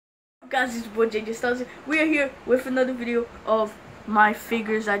Guys, it's your boy jjstylez. We are here with another video of my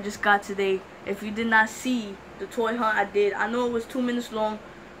figures I just got today. If you did not see the toy hunt I did, I know it was 2 minutes long,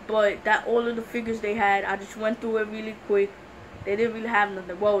 but that all of the figures they had, I just went through it really quick. They didn't really have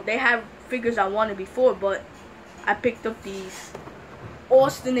nothing. Well, they have figures I wanted before, but I picked up these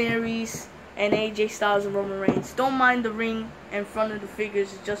Austin Aries and AJ Styles and Roman Reigns. Don't mind the ring in front of the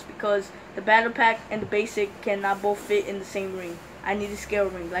figures, just because the battle pack and the basic cannot both fit in the same ring. I need a scale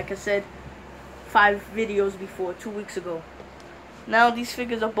ring, like I said 5 videos before, 2 weeks ago. Now these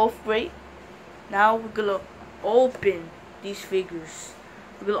figures are both great. Now we're gonna open these figures.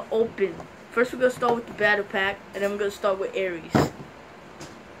 We're gonna open. First we're gonna start with the battle pack, and then we're gonna start with Aries.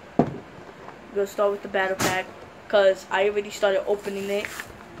 We're gonna start with the battle pack, cause I already started opening it.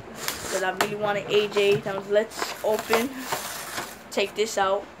 Cause I really wanted AJ. Now let's open. Take this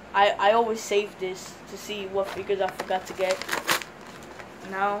out. I always save this to see what figures I forgot to get.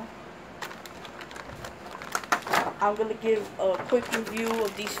 Now, I'm going to give a quick review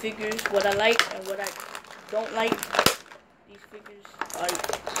of these figures, what I like and what I don't like. These figures are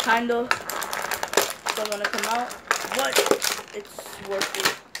kind of don't want to come out, but it's worth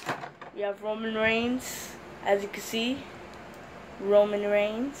it. We have Roman Reigns, as you can see. Roman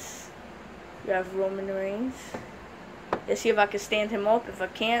Reigns. We have Roman Reigns. Let's see if I can stand him up. If I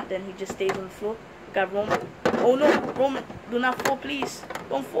can't, then he just stays on the floor. We got Roman. Oh no, Roman, do not fall, please.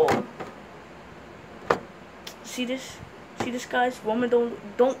 Don't fall. See this? See this, guys? Roman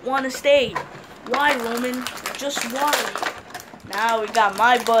don't want to stay. Why, Roman? Just why? Now we got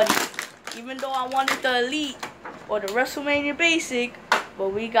my buddy. Even though I wanted the Elite or the WrestleMania Basic,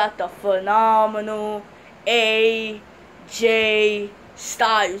 but we got the phenomenal AJ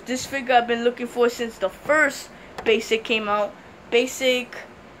Styles. This figure I've been looking for since the first Basic came out. Basic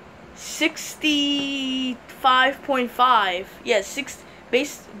 65.5. Yes,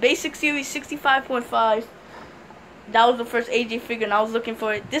 basic series 65.5. That was the first AJ figure, and I was looking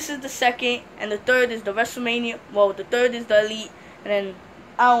for it. This is the second, and the third is the WrestleMania. Well, the third is the Elite, and then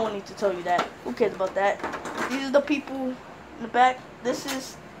I don't need to tell you that. Who cares about that? These are the people in the back. This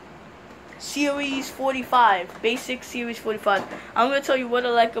is series 45, basic series 45. I'm gonna tell you what I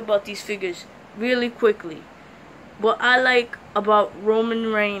like about these figures really quickly. What I like about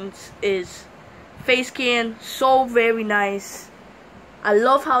Roman Reigns is face can, so very nice. I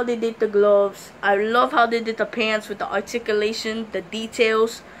love how they did the gloves. I love how they did the pants with the articulation, the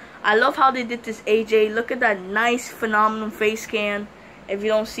details. I love how they did this AJ. Look at that nice, phenomenal face can. If you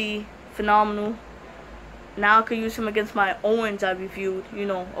don't see, phenomenal. Now I could use him against my Owens I reviewed, you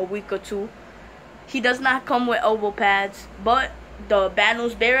know, a week or two. He does not come with elbow pads, but the Bad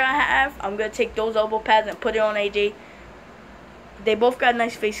News Bear I have, I'm going to take those elbow pads and put it on AJ. They both got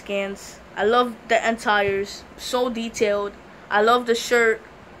nice face scans. I love the end tires, so detailed. I love the shirt.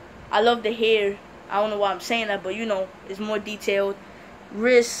 I love the hair. I don't know why I'm saying that, but you know, it's more detailed.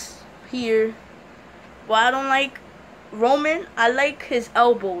 Wrists here. Well, I don't like Roman. I like his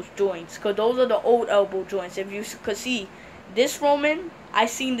elbow joints, because those are the old elbow joints. If you could see, this Roman, I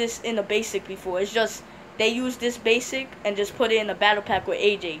seen this in a basic before. It's just they used this basic and just put it in a battle pack with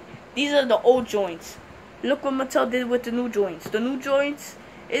AJ. These are the old joints. Look what Mattel did with the new joints. The new joints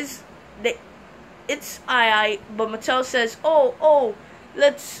is it's but Mattel says, oh,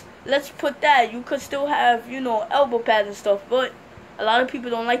 let's put that. You could still have, you know, elbow pads and stuff, but a lot of people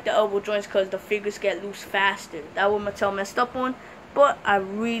don't like the elbow joints because the figures get loose faster. That what Mattel messed up on. But I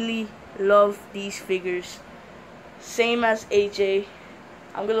really love these figures. Same as AJ.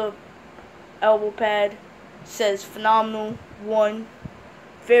 I'm gonna elbow pad. Says phenomenal 1.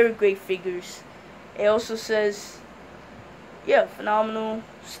 Very great figures. It also says, yeah, phenomenal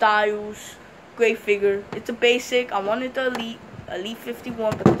Styles. Great figure. It's a basic. I wanted the Elite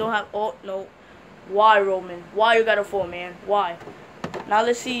 51, but they don't have. Oh no. Why, Roman? Why you gotta fall, man? Why? Now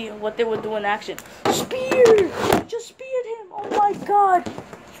let's see what they would do in action. Spear! Just speared him. Oh my God.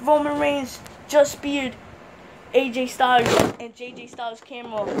 Roman Reigns just speared AJ Styles, and JJ Styles'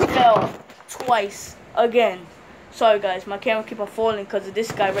 camera fell twice again. Sorry guys, my camera keep on falling because of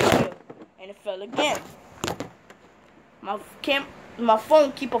this guy right here, and it fell again. My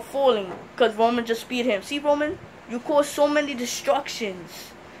phone keep on falling because Roman just speared him. See, Roman, you caused so many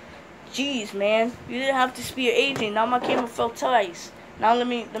destructions. Jeez, man, you didn't have to spear AJ. Now my camera fell twice. Now let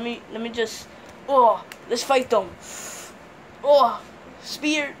me just. Oh, let's fight them. Oh,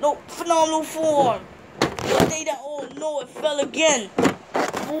 spear. No, phenomenal form. Oh no, it fell again.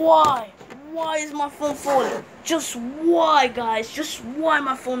 Why? Why is my phone falling? Just why, guys? Just why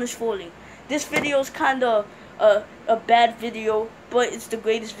my phone is falling? This video is kind of a bad video, but it's the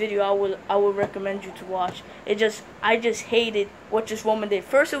greatest video I would recommend you to watch. I just hated what this Roman did.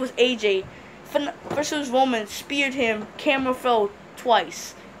 First it was AJ. First it was Roman, speared him, camera fell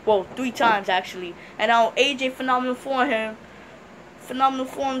twice. Well, 3 times actually. And now AJ phenomenal for him. Phenomenal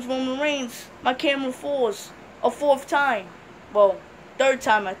forms Roman Reigns. My camera falls a 4th time. Well, 3rd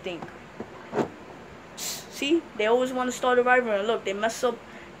time I think. See, they always want to start a rivalry. And look, they mess up.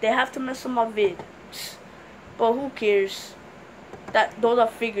 They have to mess up my vid. But who cares? Those are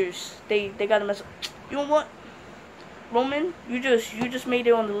figures. They gotta mess up. You know what, Roman? You just made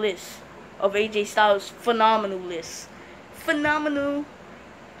it on the list of AJ Styles phenomenal list. Phenomenal.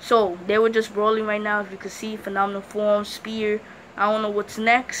 So they were just rolling right now, as you can see. Phenomenal form, spear. I don't know what's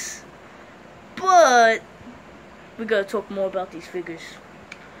next, but we gotta talk more about these figures.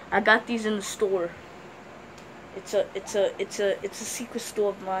 I got these in the store. It's a secret store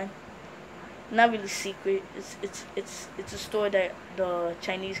of mine. Not really secret. It's a store that the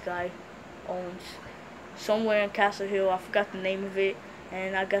Chinese guy owns somewhere in Castle Hill. I forgot the name of it.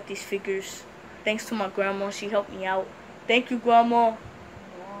 And I got these figures thanks to my grandma. She helped me out. Thank you, Grandma.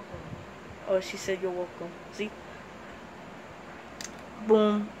 Oh, she said you're welcome. See?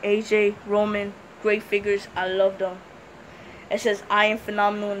 Boom. AJ, Roman, great figures. I love them. It says I am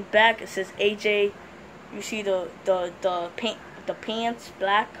phenomenal in the back. It says AJ. You see the pants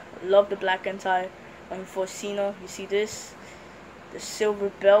black. Love the black entire. For Cena, you see this, the silver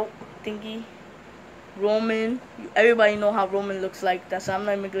belt thingy. Roman, everybody know how Roman looks like. That's I'm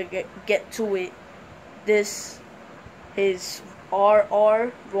not even gonna get to it. This, his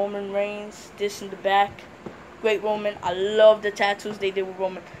RR Roman Reigns. This in the back, great Roman. I love the tattoos they did with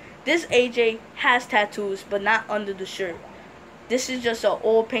Roman. This AJ has tattoos, but not under the shirt. This is just an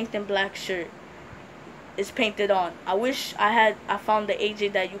all pink and black shirt. It's painted on. I wish I found the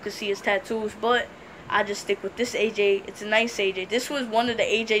AJ that you could see his tattoos, but I just stick with this AJ. It's a nice AJ. This was one of the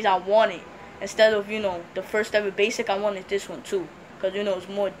AJs I wanted. Instead of, the first ever basic, I wanted this one too. Because, it's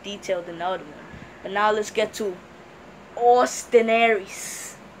more detailed than the other one. But now let's get to Austin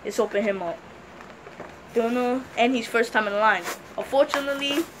Aries. Let's open him up. And he's first time in line.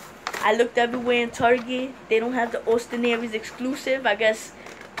 Unfortunately, I looked everywhere in Target. They don't have the Austin Aries exclusive. I guess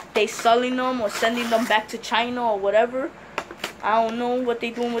they selling them or sending them back to China or whatever. I don't know what they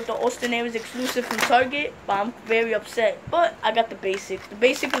doing with the Austin Aries exclusive from Target, but I'm very upset. But I got the basic. The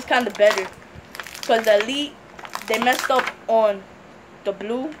basic is kind of better because the Elite, they messed up on the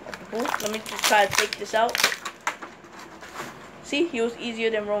blue of the boot. Let me just try to take this out. See, he was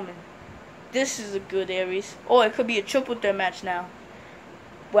easier than Roman. This is a good Aries. Oh, it could be a triple threat match now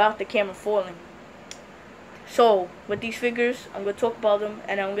without the camera falling. So, with these figures, I'm going to talk about them,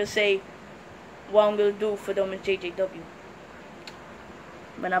 and I'm going to say what I'm going to do for them in JJW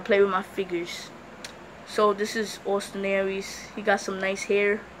when I play with my figures. So, this is Austin Aries. He got some nice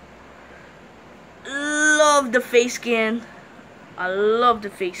hair. Love the face scan. I love the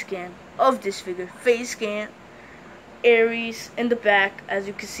face scan of this figure. Face scan. Aries in the back. As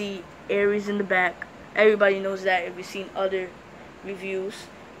you can see, Aries in the back. Everybody knows that if you've seen other reviews.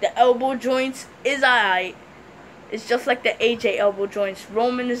 The elbow joints is alright. It's just like the AJ elbow joints.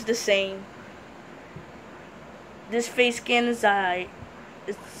 Roman is the same. This face scan is alright.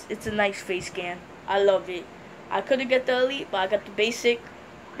 It's a nice face scan. I love it. I couldn't get the Elite, but I got the basic.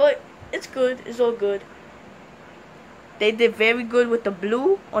 But it's good. It's all good. They did very good with the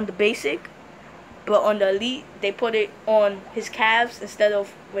blue on the basic. But on the Elite, they put it on his calves instead of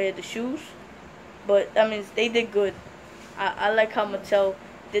where the shoes. But that means they did good. I like how Mattel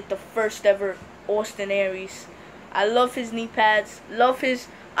did the first ever Austin Aries. I love his knee pads.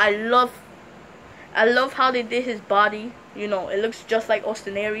 I love how they did his body. It looks just like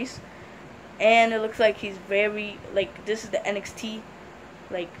Austin Aries. And it looks like he's very, this is the NXT.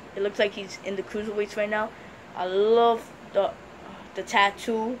 It looks like he's in the cruiserweights right now. I love the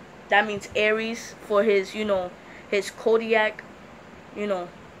tattoo. That means Aries for his, his Kodiak,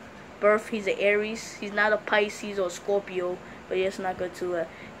 birth. He's an Aries. He's not a Pisces or Scorpio, but yeah, it's not good too.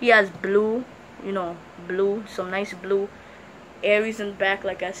 He has blue, blue, some nice blue. Aries in the back,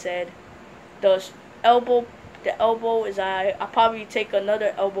 like I said. The elbow is I'll probably take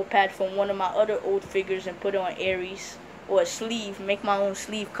another elbow pad from one of my other old figures and put it on Aries. Or a sleeve, make my own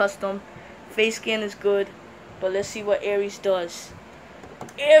sleeve custom. Face scan is good, but let's see what Aries does.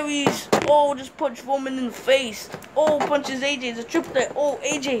 Aries, oh, just punch Roman in the face. Oh, punches AJ, it's a triple threat. Oh,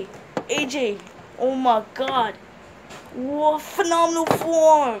 AJ, oh my god. Whoa, phenomenal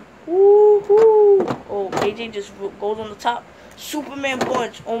form. Woohoo. Oh, AJ just goes on the top. Superman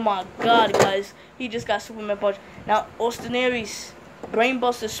punch. Oh my god, guys. He just got Superman punch. Now, Austin Aries.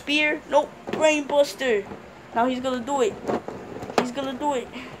 Brainbuster spear. Nope, brainbuster. Now he's gonna do it. He's gonna do it.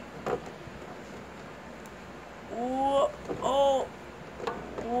 Whoa, oh,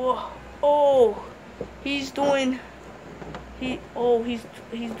 whoa, oh, he's doing. He's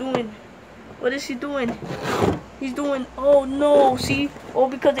doing. What is he doing? He's doing. Oh no! See,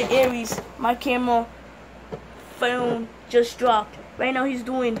 because of Aries, my camera phone just dropped. Right now he's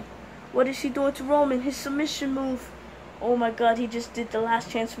doing. What is he doing to Roman? His submission move. Oh my God! He just did the last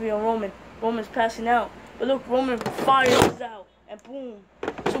chance for Roman. Roman's passing out. But look, Roman fires out and boom,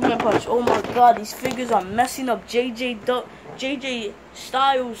 Superman punch. Oh my God! These figures are messing up JJ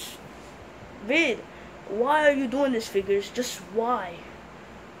Styles vid. Why are you doing this, figures? Just why?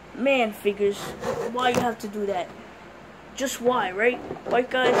 Man, figures, why you have to do that? Just why, right? White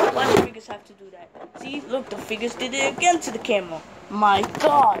guys, why do figures have to do that? See, look, the figures did it again to the camera. My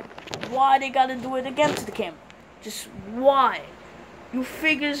God, why they gotta do it again to the camera? Just why? You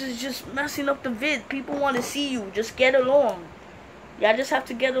figures is just messing up the vid. People want to see you. Just get along. Y'all just have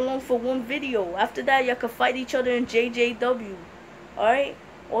to get along for one video. After that, y'all can fight each other in JJW. Alright?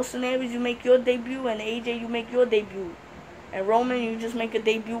 Austin Aries, you make your debut, and AJ, you make your debut. And Roman, you just make a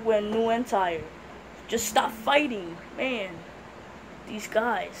debut with a new entire. Just stop fighting. Man, these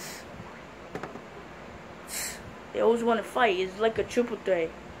guys. They always want to fight. It's like a triple threat.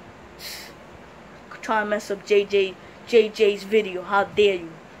 Try and mess up JJ's video. How dare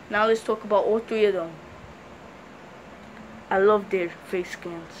you? Now let's talk about all three of them. I love their face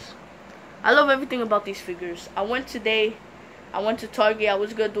scans. I love everything about these figures. I went to Target. I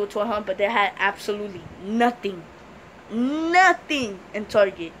was gonna do a toy hunt, but they had absolutely nothing in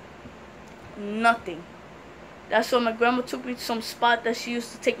Target. Nothing. That's why my grandma took me to some spot that she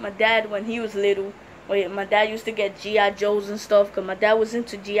used to take my dad when he was little. Wait, my dad used to get G.I. Joes and stuff, because my dad was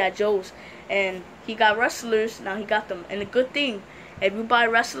into G.I. Joes. And he got wrestlers, now he got them. And the good thing, if you buy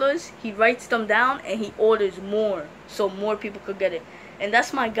wrestlers, he writes them down and he orders more, so more people could get it. And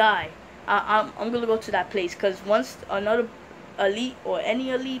that's my guy. I'm going to go to that place, because once another elite or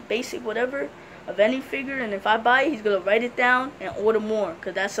any elite, basic, whatever, of any figure, and if I buy it, he's going to write it down and order more,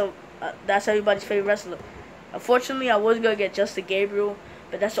 because that's everybody's favorite wrestler. Unfortunately, I was going to get Justin Gabriel,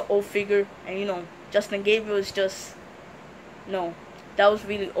 but that's an old figure, and you know, Justin Gabriel is just, no, that was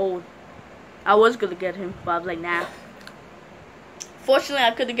really old. I was going to get him, but I was like, nah. Fortunately,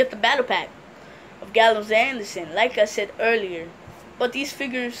 I couldn't get the battle pack of Gallows Anderson, like I said earlier. But these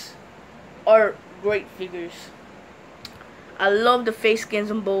figures are great figures. I love the face skins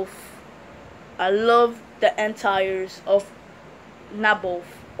on both. I love the entires of, not both,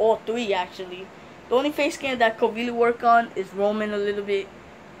 all three actually. The only face skin that I could really work on is Roman a little bit.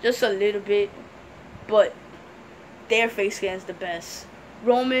 Just a little bit. But their face skin is the best.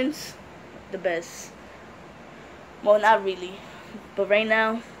 Roman's the best. Well, not really. But right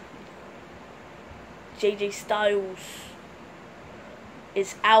now, jjstylez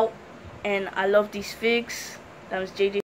is out. And I love these figs. That was JJ.